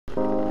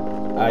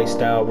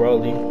iced out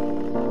rollie.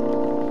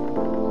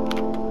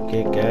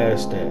 Get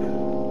gassed at.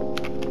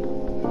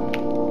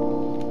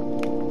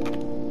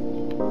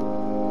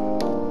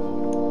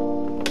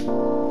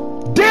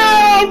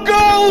 Down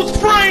goes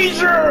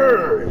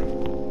Frazier!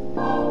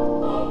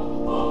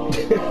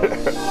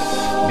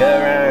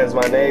 Good runs,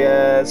 my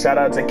nigga. Shout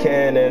out to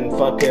Ken and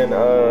fucking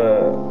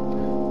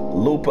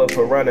Lupa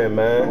for running,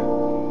 man.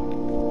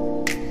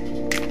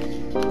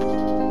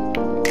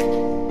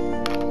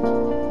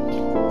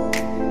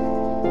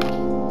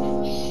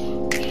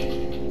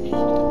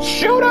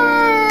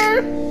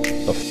 Shooter!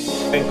 The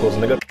ankles,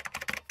 nigga.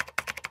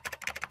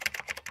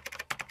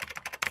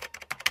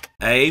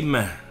 Hey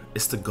man,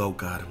 it's the GOAT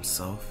God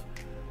himself,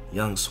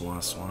 young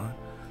Swan.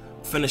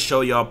 Finna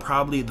show y'all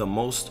probably the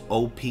most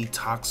OP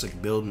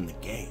toxic build in the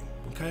game,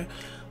 okay?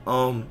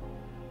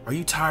 Are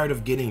you tired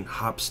of getting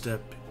hop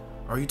stepped?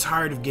 Are you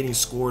tired of getting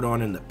scored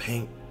on in the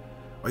paint?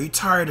 Are you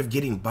tired of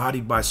getting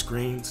bodied by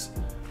screens?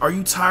 Are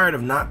you tired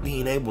of not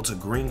being able to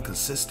green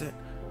consistent?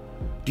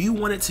 Do you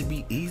want it to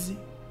be easy?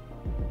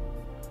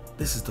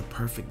 This is the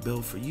perfect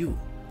build for you.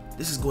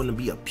 This is going to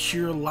be a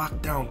pure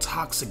lockdown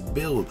toxic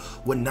build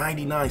with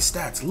 99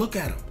 stats. Look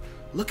at him.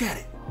 Look at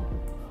it.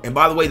 And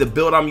by the way, the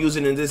build I'm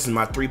using in this is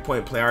my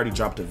 3-point play. I already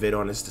dropped a vid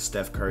on this, the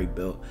Steph Curry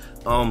build.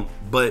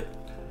 But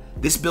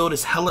this build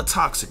is hella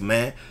toxic,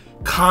 man.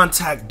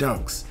 Contact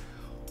dunks,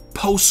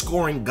 post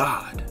scoring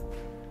god,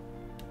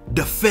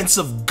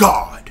 defensive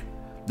god.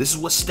 This is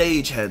what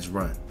stage heads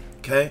run,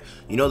 okay?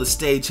 You know the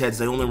stage heads,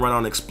 they only run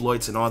on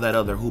exploits and all that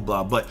other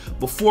hoopla. But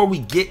before we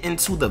get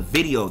into the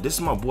video, this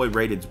is my boy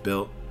Rated's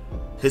build,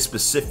 his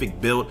specific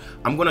build.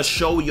 I'm gonna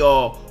show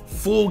y'all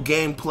full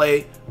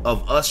gameplay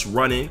of us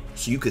running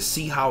so you can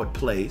see how it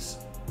plays.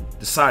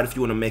 Decide if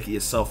you want to make it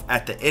yourself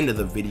at the end of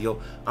the video.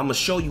 I'm gonna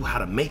show you how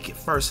to make it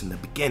first in the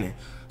beginning,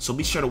 so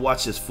be sure to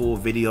watch this full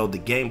video. The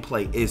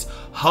gameplay is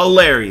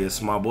hilarious,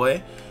 my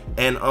boy.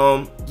 And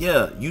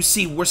yeah, you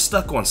see we're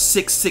stuck on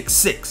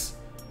 666.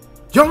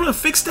 Y'all wanna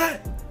fix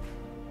that?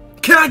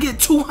 Can I get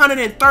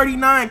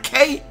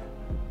 239k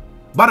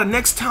by the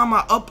next time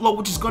I upload,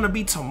 which is gonna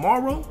be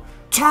tomorrow?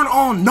 Turn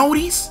on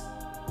notice.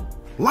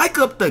 Like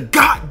up the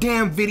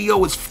goddamn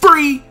video, it's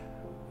free.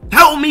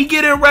 Help me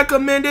get it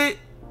recommended.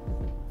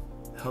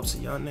 Helps a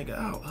young nigga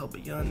out, help a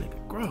young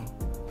nigga grow.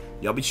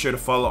 Y'all be sure to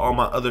follow all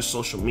my other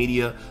social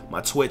media, my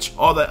Twitch,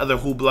 all that other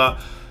hoopla.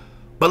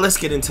 But let's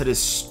get into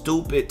this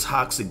stupid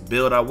toxic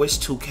build. I wish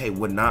 2K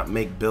would not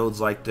make builds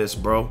like this,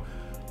 bro.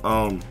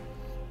 I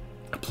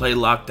play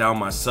lockdown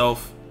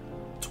myself.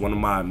 It's one of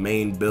my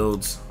main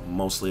builds. I'm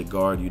mostly a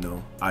guard, you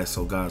know,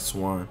 ISO God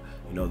Swan,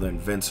 you know, the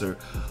inventor.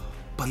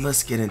 But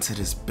let's get into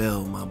this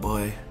build, my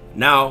boy.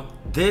 Now,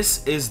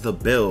 this is the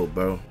build,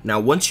 bro. Now,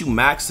 once you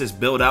max this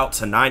build out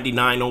to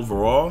 99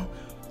 overall,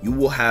 you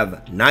will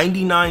have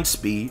 99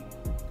 speed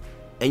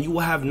and you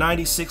will have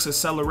 96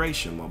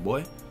 acceleration, my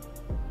boy.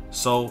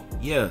 So,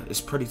 yeah,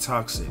 it's pretty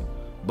toxic.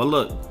 But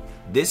look,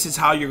 this is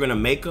how you're gonna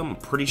make them. I'm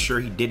pretty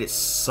sure he did it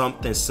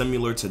something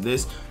similar to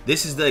this.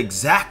 This is the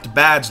exact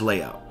badge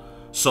layout.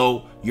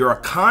 So, you're a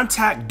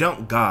contact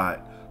dunk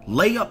god,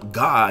 layup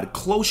god,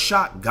 close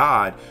shot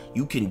god.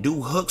 You can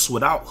do hooks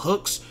without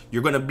hooks.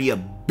 You're gonna be a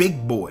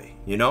big boy,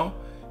 you know?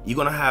 You're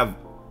gonna have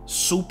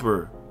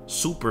super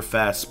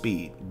fast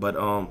speed. But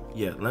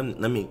yeah, let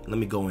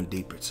me go in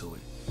deeper to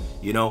it.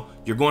 You know,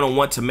 you're gonna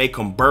want to make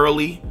him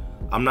burly.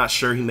 I'm not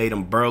sure he made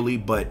him burly,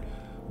 but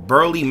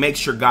burly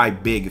makes your guy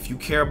big. If you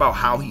care about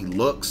how he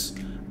looks,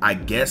 I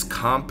guess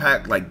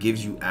compact like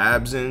gives you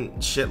abs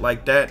and shit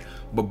like that.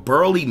 But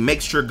burly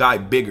makes your guy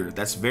bigger.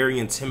 That's very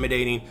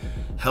intimidating.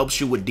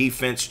 Helps you with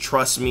defense.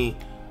 Trust me.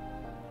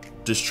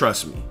 Just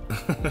trust me.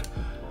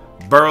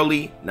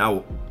 Burly.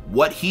 Now,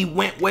 what he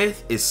went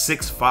with is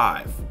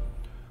 6'5".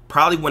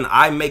 Probably when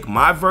I make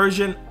my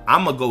version,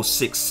 I'm going to go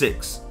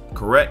 6'6".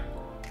 Correct?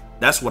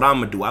 That's what I'm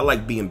going to do. I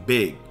like being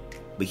big.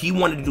 But he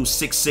wanted to do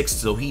 6'6",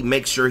 so he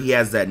makes sure he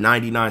has that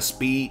 99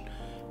 speed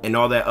and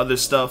all that other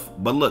stuff.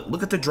 But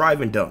look at the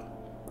driving dunk.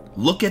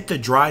 Look at the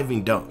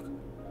driving dunk.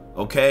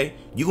 Okay,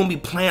 you're gonna be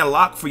playing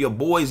lock for your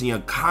boys and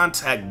your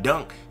contact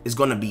dunk is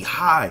gonna be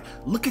high.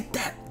 Look at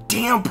that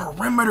damn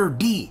perimeter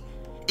D.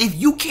 If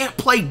you can't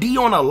play D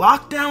on a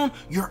lockdown,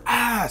 you're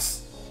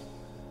ass.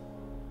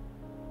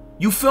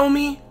 You feel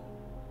me?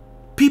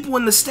 People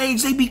in the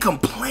stage, they be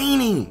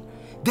complaining.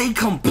 They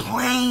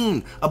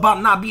complain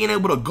about not being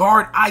able to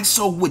guard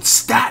ISO with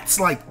stats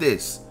like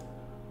this.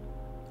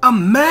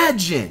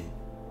 Imagine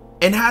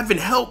and having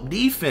help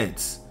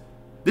defense.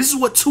 This is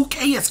what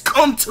 2K has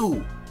come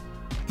to.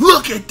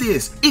 Look at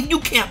this. If you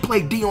can't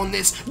play D on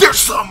this, there's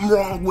something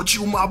wrong with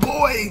you, my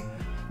boy.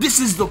 This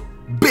is the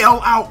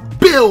bailout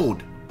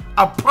build.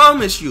 I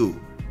promise you.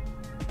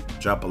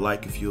 Drop a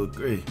like if you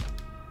agree.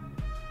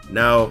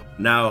 Now,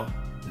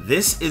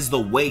 this is the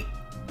weight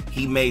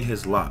he made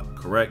his lock,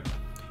 correct?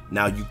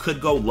 Now, you could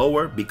go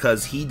lower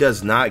because he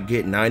does not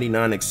get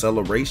 99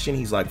 acceleration.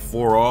 He's like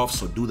 4 off,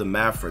 so do the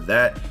math for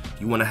that.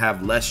 You want to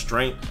have less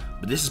strength.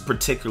 But this is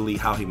particularly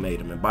how he made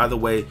them. And by the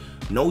way,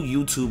 no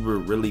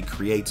YouTuber really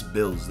creates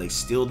builds. They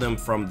steal them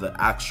from the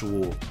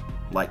actual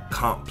like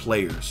comp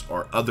players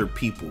or other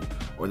people,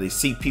 or they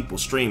see people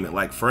stream it.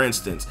 Like for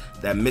instance,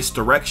 that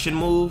misdirection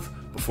move,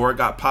 before it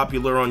got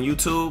popular on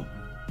YouTube,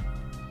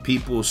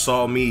 people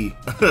saw me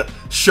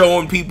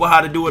showing people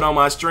how to do it on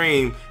my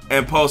stream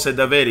and posted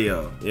the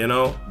video, you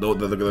know,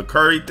 the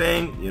curry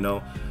thing, you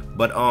know.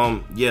 But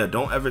yeah,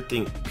 don't ever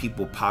think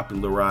people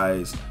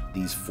popularize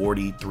these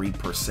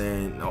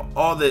 43%,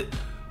 all that.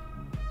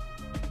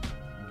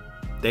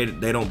 They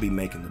don't be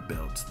making the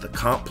builds. The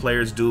comp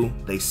players do.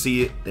 They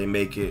see it, they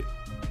make it.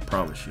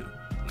 Promise you.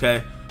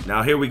 Okay,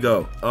 now here we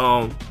go.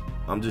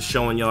 I'm just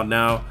showing y'all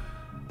now.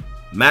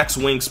 Max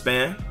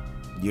wingspan,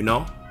 you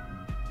know,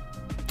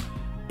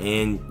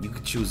 and you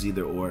could choose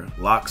either or.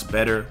 Lock's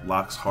better,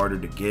 lock's harder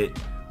to get.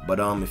 But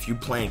if you're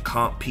playing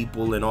comp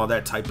people and all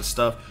that type of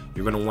stuff,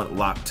 you're gonna want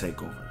lock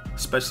takeover,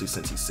 especially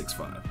since he's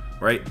 6'5",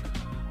 right?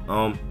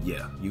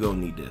 Yeah, you're gonna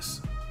need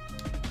this.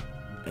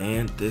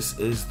 And this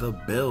is the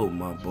build,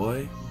 my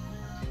boy.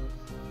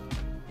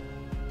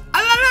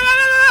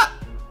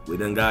 We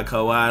done got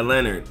Kawhi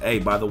Leonard. Hey,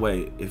 by the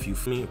way, if you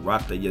feel me,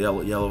 rock the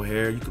yellow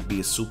hair, you could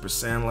be a Super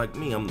Saiyan like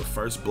me. I'm the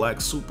first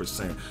black Super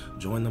Saiyan.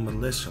 Join the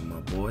militia,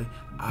 my boy.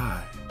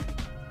 I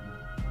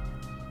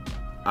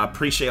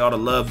appreciate all the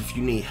love. If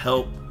you need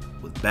help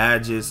with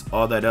badges,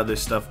 all that other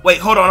stuff. Wait,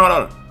 hold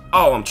on.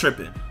 Oh, I'm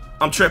tripping.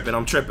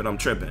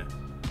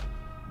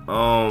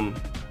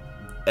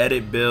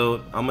 Edit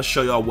build. I'm gonna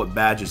show y'all what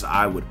badges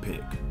I would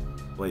pick.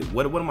 Wait,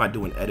 what am I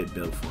doing edit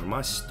build for? Am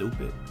I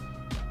stupid?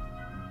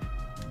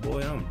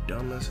 Boy, I'm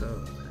dumb as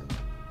hell.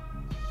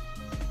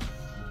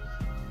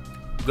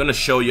 I'm gonna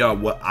show y'all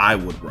what I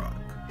would rock.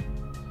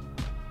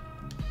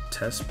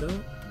 Test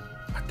build?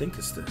 I think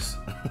it's this.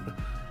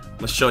 I'm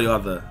gonna show y'all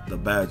the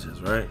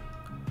badges, right?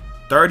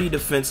 30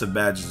 defensive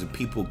badges and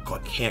people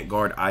can't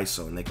guard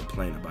ISO and they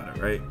complain about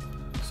it, right?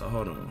 So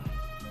hold on.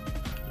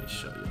 Let me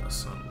show y'all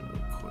something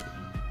real quick.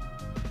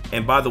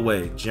 And by the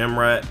way, Gem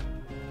Rat,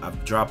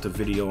 I've dropped a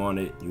video on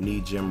it. You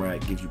need Gem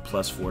Rat, gives you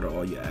 +4 to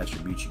all your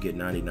attributes. You get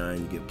 99,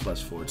 you get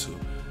 +4 too.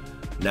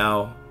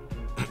 Now,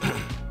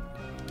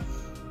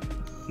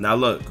 now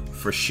look,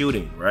 for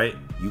shooting, right?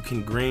 You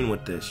can green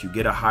with this. You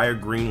get a higher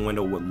green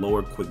window with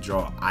lower quick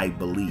draw, I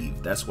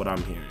believe. That's what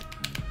I'm hearing.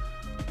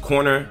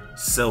 Corner,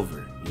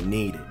 silver. You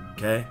need it,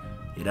 okay?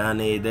 You don't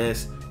need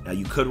this. Now,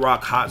 you could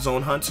rock Hot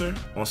Zone Hunter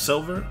on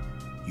silver.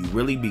 You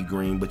really be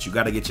green, but you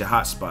got to get your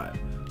hot spot.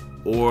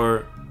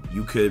 Or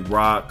you could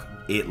rock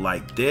it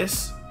like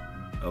this,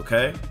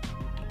 okay?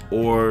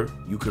 Or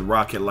you could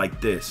rock it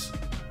like this,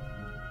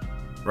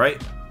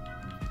 right?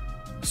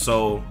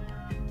 So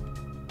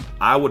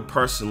I would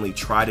personally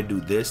try to do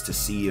this to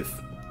see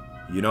if,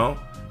 you know,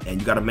 and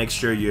you got to make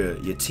sure your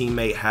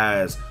teammate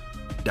has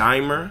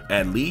Dimer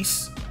at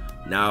least.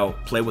 Now,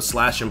 play with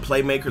Slash and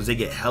Playmakers, they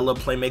get hella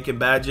playmaking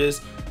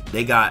badges.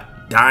 They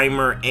got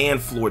Dimer and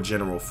Floor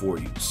General for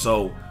you.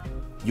 So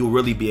you'll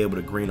really be able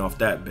to green off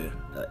that bit.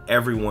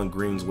 Everyone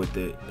greens with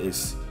it.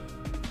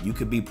 You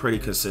could be pretty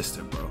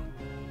consistent, bro.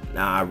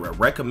 Now, I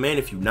recommend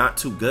if you're not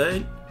too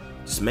good,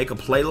 just make a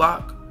play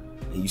lock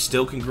and you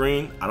still can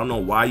green. I don't know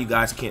why you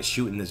guys can't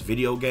shoot in this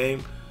video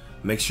game.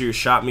 Make sure your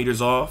shot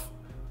meter's off.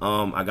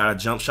 I got a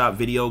jump shot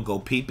video, go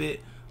peep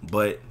it.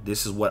 But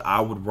this is what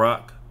I would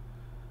rock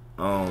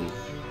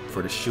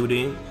for the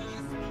shooting.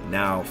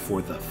 Now,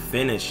 for the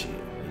finishing,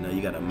 you know,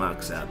 you gotta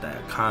max out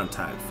that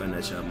contact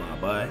finisher, my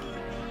boy.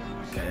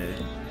 Okay,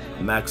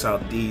 max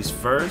out these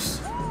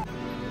first,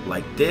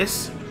 like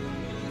this.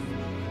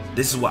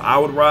 This is what I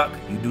would rock.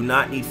 You do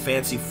not need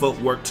fancy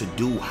footwork to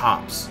do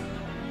hops.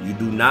 You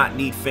do not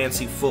need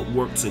fancy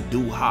footwork to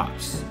do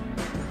hops.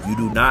 You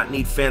do not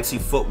need fancy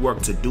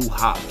footwork to do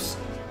hops.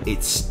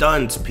 It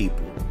stuns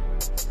people.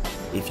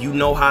 If you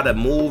know how to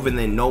move and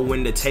then know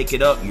when to take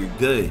it up, you're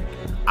good.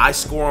 I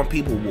score on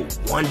people with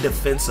 1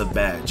 defensive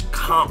badge,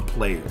 comp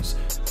players,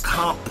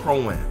 comp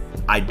pro-am.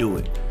 I do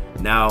it.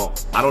 Now,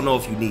 I don't know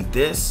if you need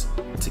this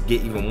to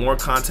get even more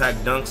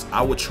contact dunks.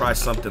 I would try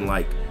something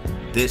like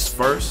this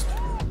first.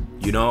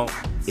 You know,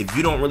 if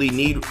you don't really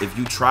need, if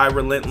you try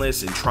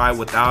Relentless and try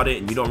without it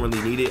and you don't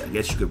really need it, I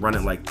guess you could run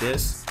it like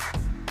this,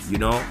 you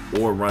know,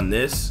 or run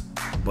this.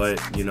 But,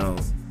 you know,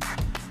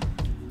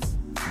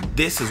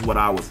 this is what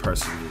I would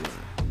personally run.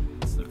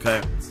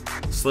 Okay?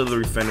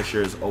 Slithery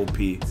finisher is OP.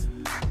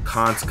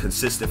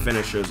 Consistent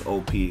finisher is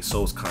OP.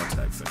 So is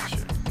contact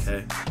finisher.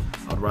 Okay?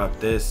 I'd rock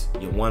this.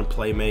 Your 1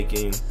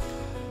 playmaking.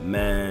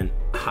 Man,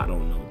 I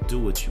don't know. Do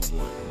what you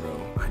want,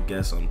 bro. I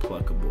guess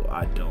unpluckable.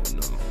 I don't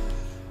know.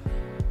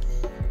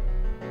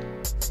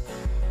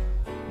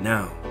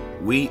 Now,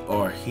 we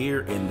are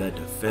here in the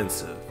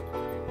defensive.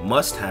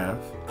 Must have,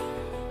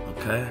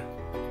 okay?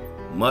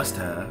 Must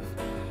have,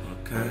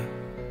 okay?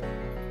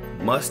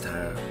 Must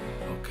have,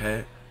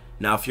 okay?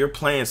 Now, if you're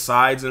playing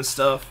sides and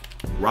stuff,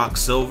 rock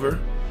silver.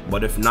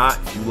 But if not,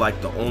 if you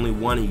like the only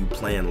one and you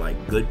playing like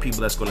good people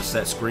that's gonna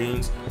set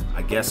screens,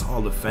 I guess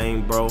Hall of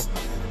Fame, bro.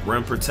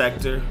 Rim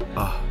protector.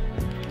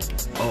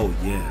 Oh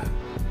yeah.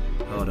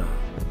 Hold on.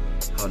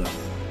 Hold on.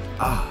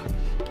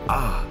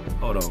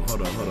 Hold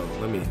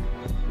on.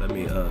 Let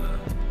me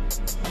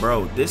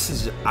bro, this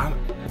is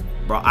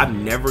Bro, I've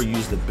never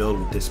used a build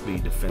with this many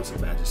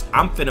defensive badges.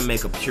 I'm finna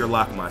make a pure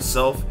lock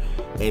myself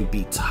and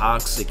be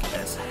toxic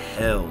as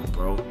hell,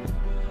 bro.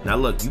 Now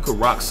look, you could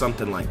rock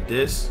something like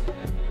this,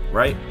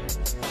 right?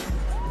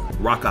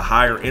 Rock a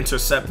higher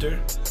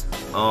interceptor.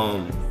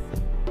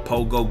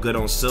 Pogo good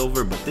on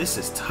silver, but this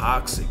is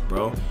toxic,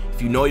 bro.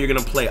 If you know you're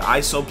gonna play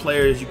ISO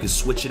players, you can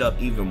switch it up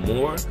even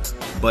more.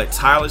 But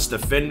tireless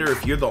defender,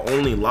 if you're the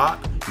only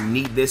lock, you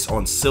need this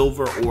on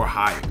silver or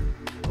higher,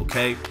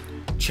 okay?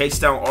 Chase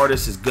down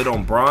artist is good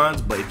on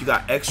bronze, but if you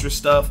got extra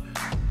stuff,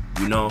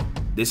 you know,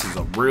 this is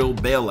a real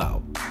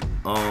bailout.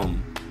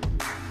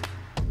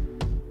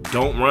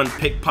 Don't run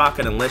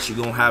pickpocket unless you're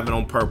gonna have it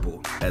on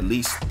purple, at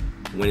least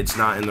when it's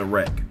not in the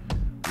wreck.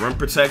 Rim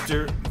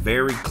protector,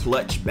 very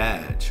clutch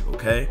badge,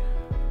 okay?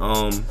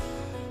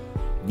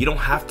 You don't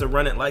have to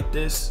run it like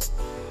this.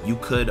 You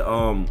could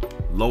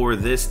lower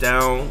this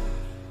down,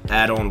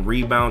 add on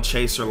rebound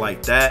chaser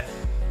like that,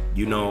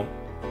 you know,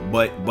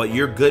 but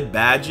your good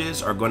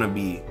badges are gonna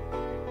be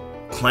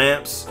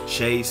clamps,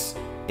 chase,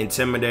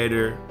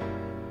 intimidator,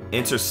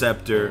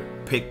 interceptor,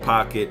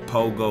 pickpocket,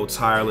 pogo,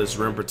 tireless,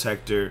 rim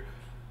protector,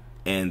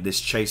 and this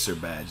chaser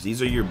badge.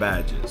 These are your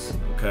badges,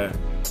 okay?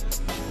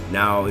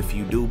 Now, if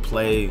you do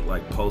play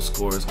like post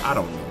scores, I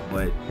don't know,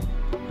 but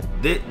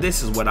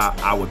this is what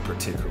I would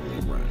particularly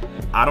run.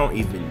 I don't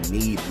even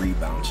need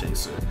rebound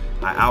chaser.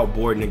 I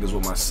outboard niggas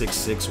with my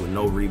 6'6" with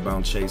no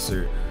rebound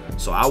chaser.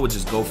 So I would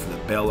just go for the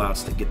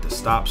bailouts to get the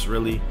stops,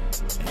 really.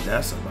 And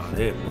that's about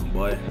it, my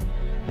boy.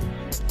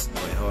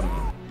 Wait, hold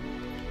on.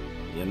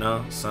 You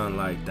know, something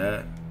like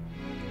that.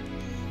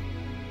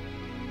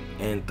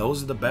 And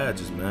those are the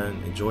badges,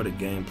 man. Enjoy the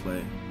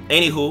gameplay.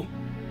 Anywho,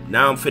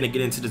 now I'm finna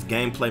get into this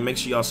gameplay. Make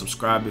sure y'all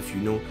subscribe if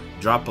you're new.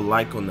 Drop a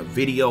like on the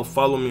video.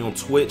 Follow me on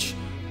Twitch,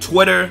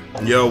 Twitter.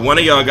 Yo, one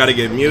of y'all gotta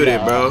get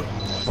muted, bro.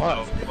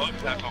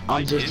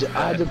 I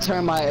had to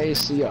turn my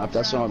AC up.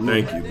 That's what I'm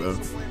doing. Thank you, bro.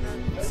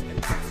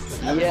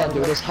 Yeah,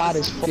 dude, it's hot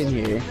as fuck in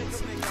here.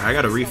 I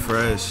gotta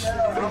refresh.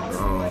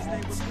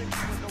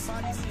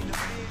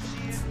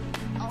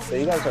 So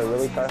you guys are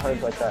really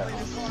tryhards like that.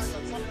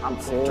 I'm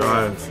cool.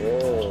 Drive.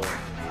 Cool.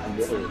 I'm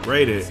good.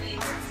 Rate it.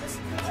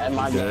 And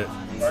my Good.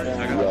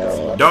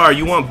 Dar,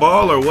 you want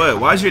ball or what?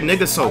 Why is your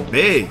nigga so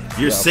big?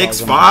 You're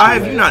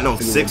 6'5"? You not no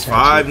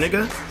 6'5",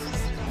 nigga.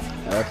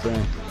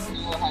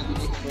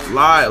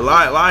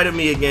 Lie to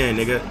me again,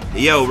 nigga.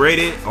 Yo, rate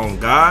it on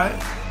God.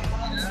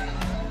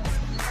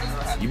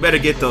 You better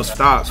get those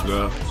stops,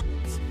 bro.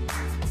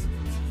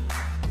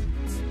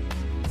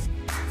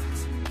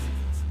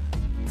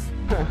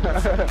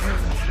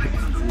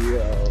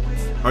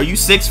 Are you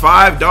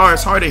 6'5", Dar?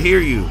 It's hard to hear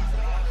you.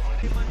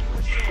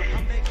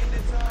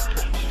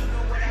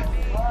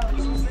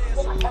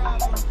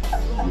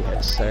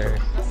 Yes, sir.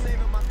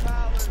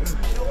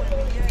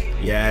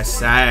 Yes,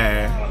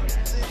 sir.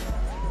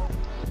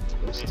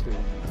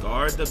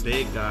 Guard the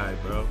big guy,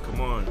 bro.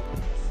 Come on.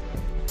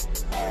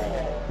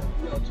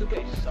 Yo,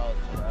 2K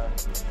sucks, bro.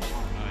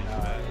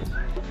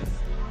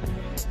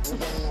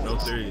 No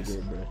threes.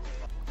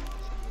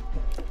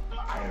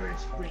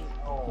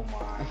 Oh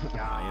my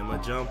god. I am a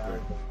jumper.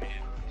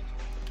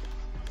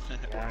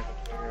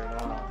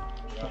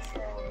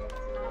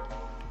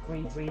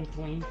 Clean.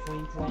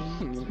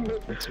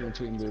 It's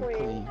between the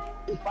clean.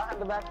 Behind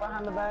the back.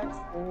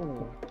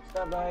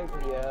 Step back,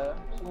 yeah.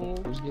 Clean.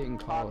 Who's getting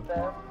called?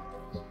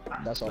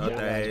 That's all. No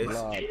days.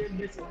 Block.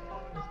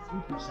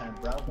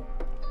 3%, bro.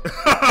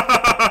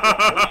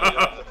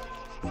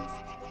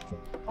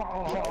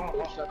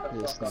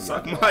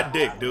 Suck my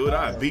dick, dude.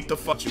 I beat the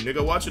fuck you,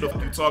 nigga. Watch who the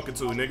fuck you talking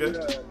to,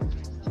 nigga.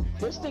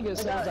 This nigga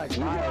sounds like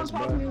Miles,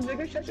 bro.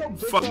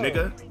 Fuck,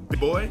 nigga. Big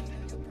boy.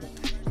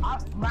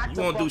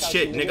 You won't do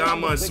shit, nigga.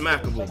 I'm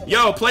unsmackable.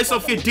 Yo, play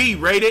some 50,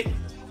 rated.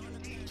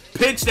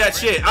 Pinch that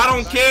shit. I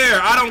don't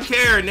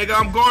care, nigga.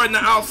 I'm guarding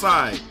the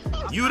outside.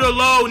 You the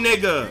low,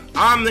 nigga.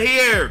 I'm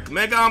here,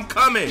 nigga. I'm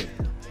coming.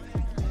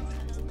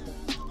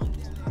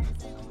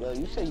 Yo,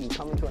 you say you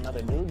coming to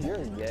another dude?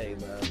 You're gay,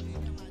 bro.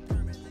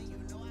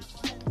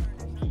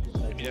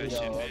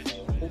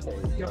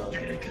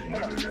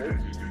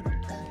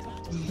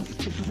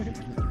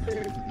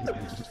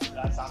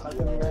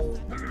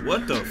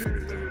 What the f?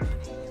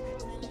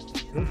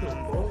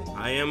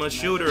 I am a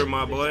shooter,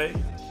 my boy.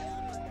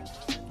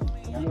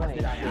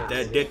 Get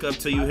that dick up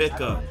till you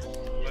hiccup.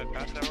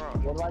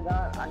 What do I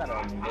got? I got a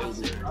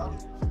baby.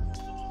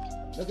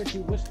 Look at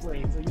you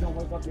whispering so you don't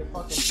wake up your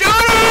fucking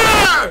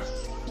Shooter!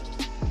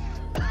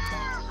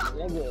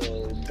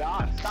 Nigga,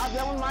 God, stop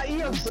yelling in my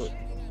ears.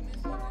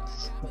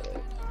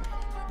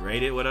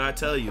 Rate it, what did I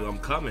tell you? I'm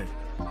coming.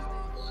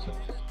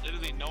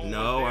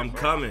 No, I'm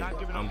coming.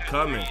 I'm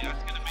coming.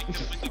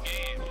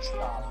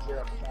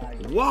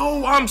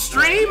 Whoa, I'm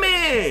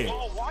streaming!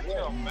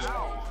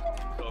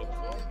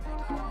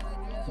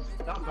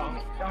 Don't call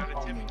me.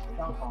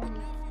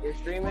 You're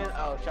streaming?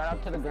 Oh, shout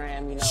out to the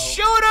gram, you know.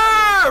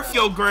 Shooter!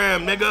 Yo,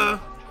 Graham, nigga.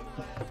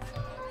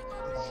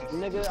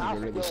 Nigga, I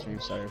forget.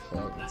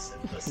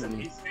 Listen,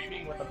 he's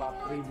streaming with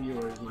about 3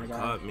 viewers, my god.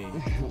 Caught me.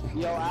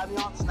 Yo, I'm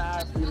not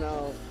Snap, you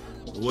know.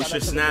 What's your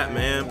snap,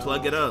 man?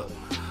 Plug it up.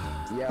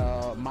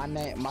 Yo,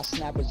 my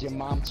snap is your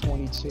mom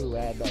 22.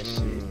 Add that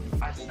shit.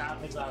 My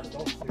snap is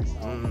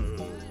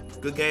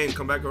don't Good game.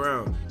 Come back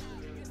around.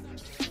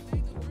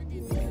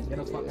 Get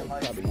a fucking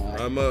light.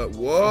 I'm up.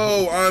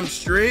 Whoa, I'm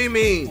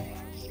streaming.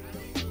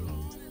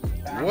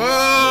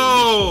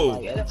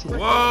 Whoa!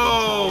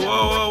 Whoa!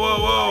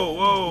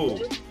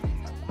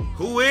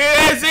 Who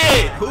is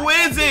it? Who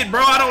is it,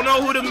 bro? I don't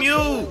know who to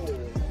mute.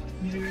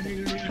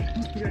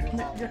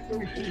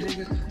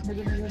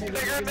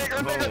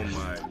 Oh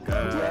my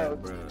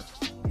god, bro.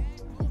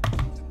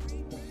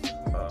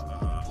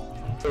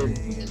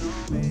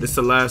 This is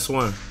the last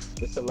one.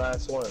 This the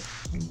last one.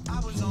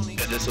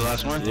 This the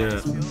last one?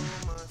 Yeah.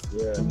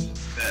 Yeah.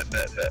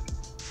 Bet.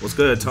 What's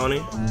good,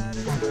 Tony?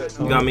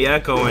 You got me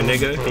echoing,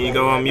 nigga. Can you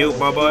go on mute,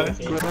 my boy?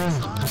 Can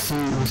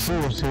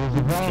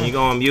you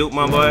go on mute,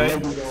 my boy?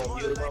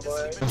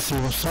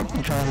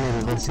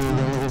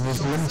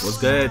 What's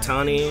good,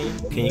 Tony?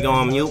 Can you go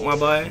on mute, my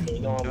boy?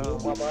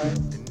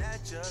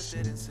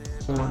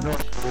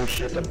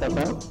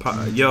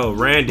 Yo,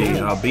 Randy,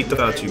 I'll beat the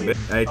out you, bitch.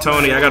 Hey,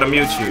 Tony, I gotta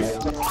mute you.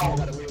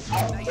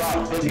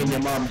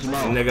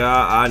 Nigga,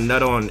 I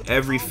nut on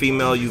every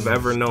female you've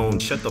ever known.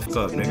 Shut the fuck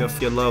up, nigga.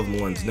 For your loved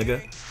ones,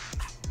 nigga.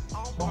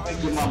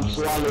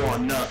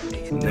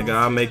 Nigga,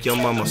 I'll make your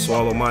mama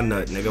swallow my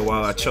nut, nigga,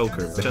 while I choke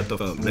her. Shut the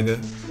fuck up, nigga.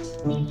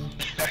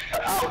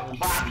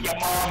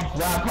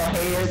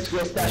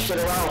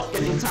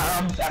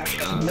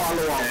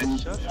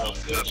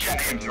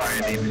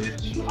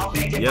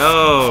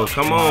 Yo,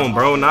 come on,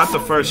 bro. Not the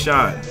first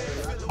shot.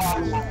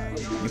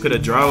 You could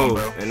have drove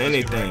and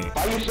anything.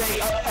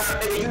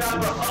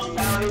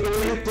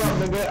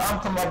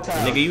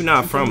 Nigga, you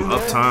not from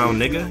Uptown,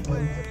 nigga.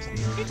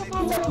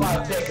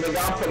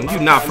 You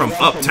not from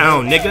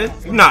Uptown, nigga.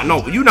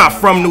 You not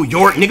from New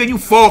York, nigga. You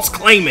false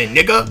claiming,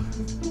 nigga.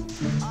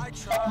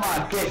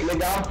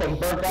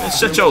 Man,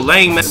 shut your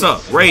lame mess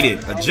up.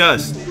 Rated.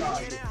 Adjust.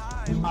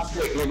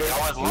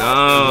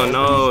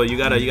 No, you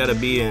gotta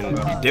be in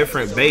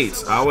different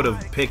baits. I would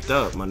have picked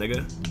up, my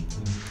nigga.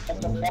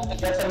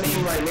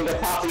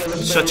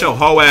 Shut your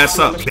hoe ass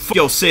up. F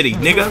your city,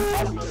 nigga.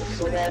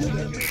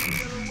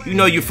 You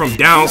know you from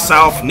down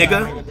south,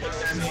 nigga.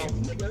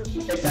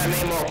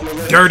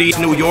 Dirty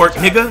New York,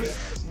 nigga.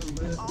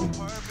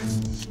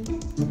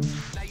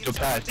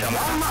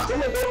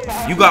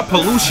 You got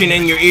pollution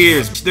in your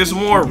ears. There's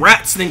more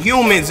rats than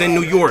humans in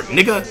New York,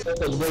 nigga.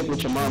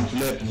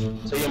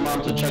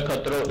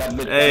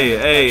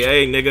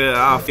 Hey, nigga.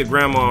 I'll f your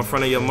grandma in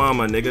front of your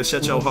mama, nigga.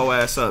 Shut your hoe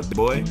ass up,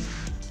 boy.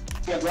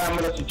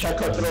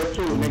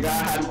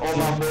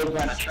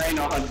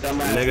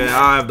 Nigga,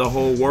 I have the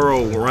whole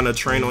world run a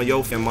train on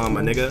your f***ing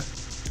mama, nigga.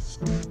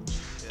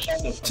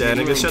 Chad,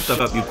 nigga, shut the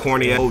fuck up, you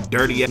corny ass, old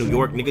dirty ass New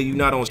York, nigga. You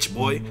not on sh,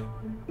 boy.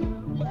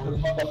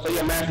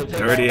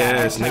 Dirty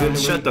ass, nigga.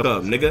 Shut the fuck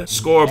up, nigga.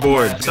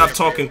 Scoreboard. Stop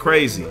talking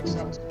crazy.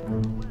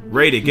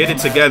 Rated, get it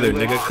together,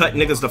 nigga. Cut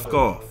niggas the fuck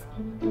off.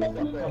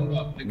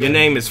 Your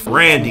name is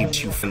Randy,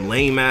 you f***ing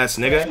lame ass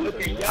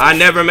nigga. I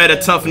never met a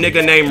tough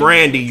nigga named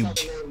Randy, you.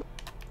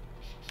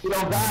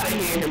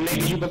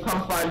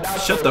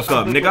 Shut the fuck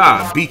up, nigga.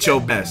 I'll beat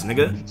your ass,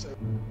 nigga.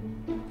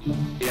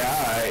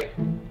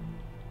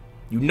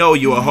 You know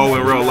you a hoe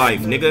in real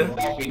life,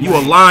 nigga. You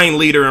a line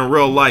leader in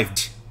real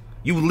life.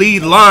 You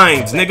lead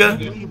lines, nigga.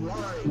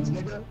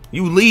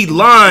 You lead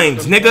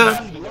lines,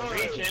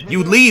 nigga.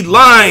 You lead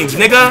lines,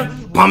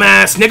 nigga. Bum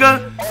ass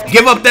nigga.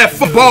 Give up that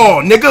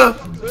football, nigga.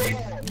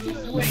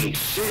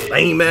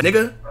 Lame ass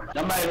nigga.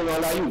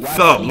 What's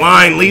up,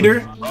 line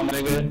leader?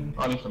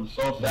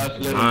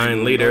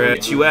 Line leader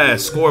at you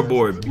ass.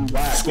 Scoreboard.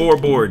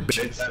 Scoreboard,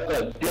 bitch.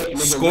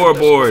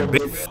 Scoreboard,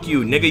 bitch. Fuck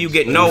you, nigga. You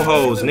get no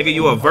hoes. Nigga,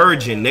 you a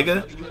virgin,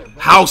 nigga.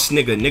 House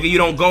nigga. Nigga, you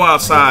don't go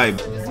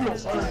outside.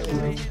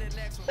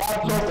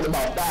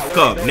 Fuck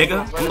up,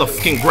 nigga. I'm the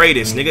fucking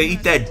greatest, nigga.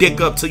 Eat that dick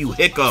up till you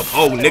hiccup,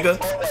 oh, nigga.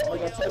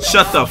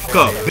 Shut the fuck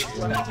up, bitch.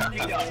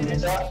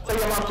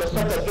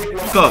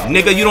 Fuck up,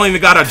 nigga. You don't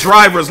even got a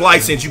driver's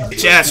license, you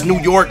bitch ass New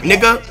York,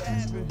 nigga.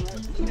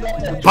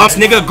 Bumps,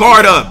 nigga.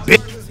 Guard up,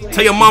 bitch.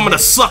 Tell your mama to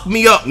suck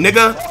me up,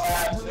 nigga.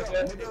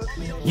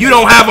 You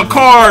don't have a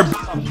car,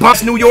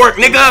 Bumps, New York,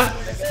 nigga.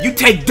 You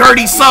take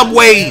dirty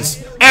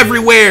subways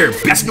everywhere,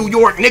 bitch, New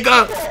York,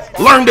 nigga.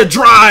 Learn to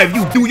drive,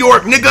 you New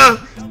York, nigga.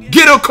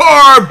 Get a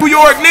car, New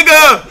York,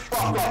 nigga.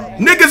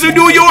 Niggas in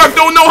New York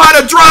don't know how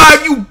to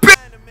drive, you bitch.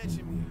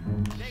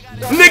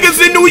 Niggas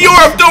in New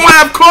York don't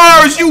have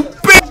cars, you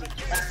bitch.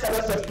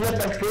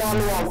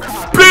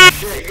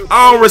 Bitch.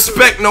 I don't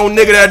respect no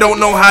nigga that don't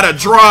know how to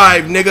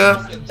drive,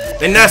 nigga.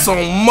 And that's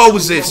on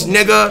Moses,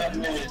 nigga.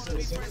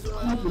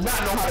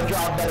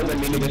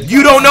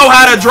 You don't know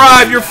how to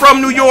drive. You're from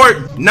New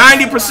York.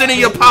 90% of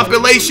your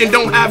population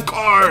don't have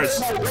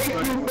cars.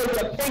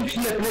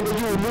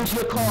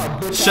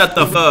 Shut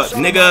the fuck,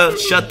 nigga.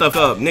 Shut the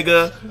fuck,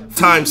 nigga.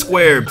 Times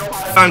Square.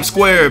 Times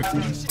Square.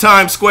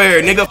 Times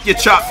Square, nigga. Your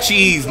chopped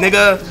cheese,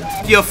 nigga.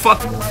 Your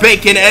fuck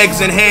bacon,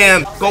 eggs, and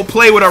ham. Go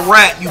play with a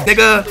rat, you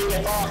nigga.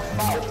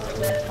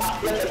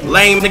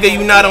 Lame, nigga.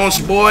 You not on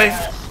sh, boy.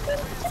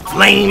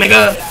 Lame,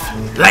 nigga.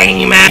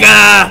 Lame,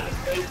 nigga.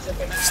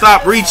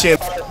 stop reaching.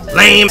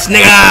 Lame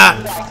nigga.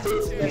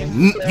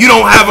 You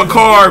don't have a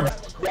car.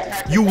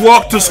 You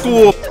walk to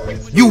school.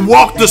 You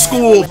walk to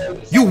school.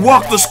 You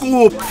walk to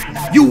school.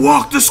 You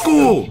walk to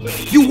school.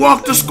 You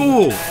walk to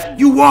school.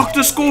 You walk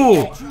to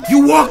school.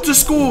 You walk to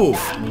school.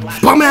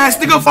 Bum ass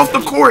nigga off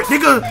the court,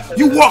 nigga.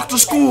 You walk to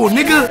school,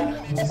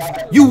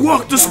 nigga. You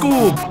walk to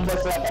school.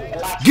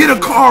 Get a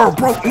car,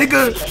 broke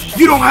nigga.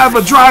 You don't have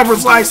a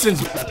driver's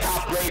license.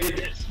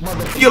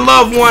 Your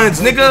loved ones,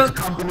 nigga.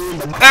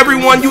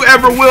 Everyone you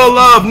ever will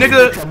love,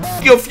 nigga.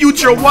 Your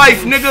future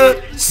wife,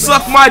 nigga.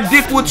 Suck my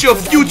dick with your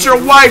future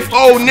wife,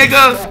 oh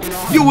nigga.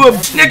 You a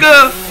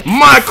nigga.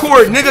 My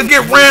court, nigga.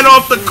 Get ran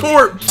off the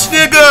court,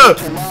 nigga.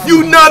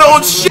 You nut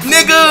on shit,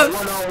 nigga.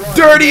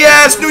 Dirty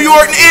ass New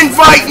York,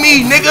 invite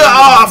me, nigga.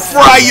 I'll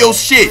fry your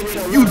shit.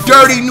 You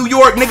dirty New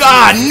York, nigga.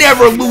 I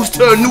never lose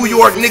to a New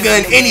York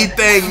nigga in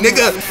anything,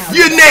 nigga.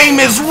 Your name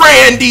is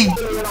Randy.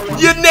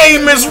 Your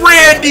name is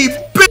Randy.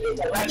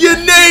 Your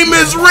name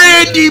is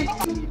Randy.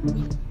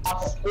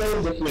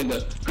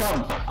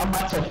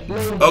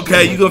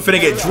 Okay, you gonna finna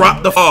get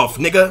dropped off,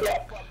 nigga.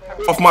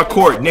 Off my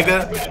court,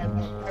 nigga.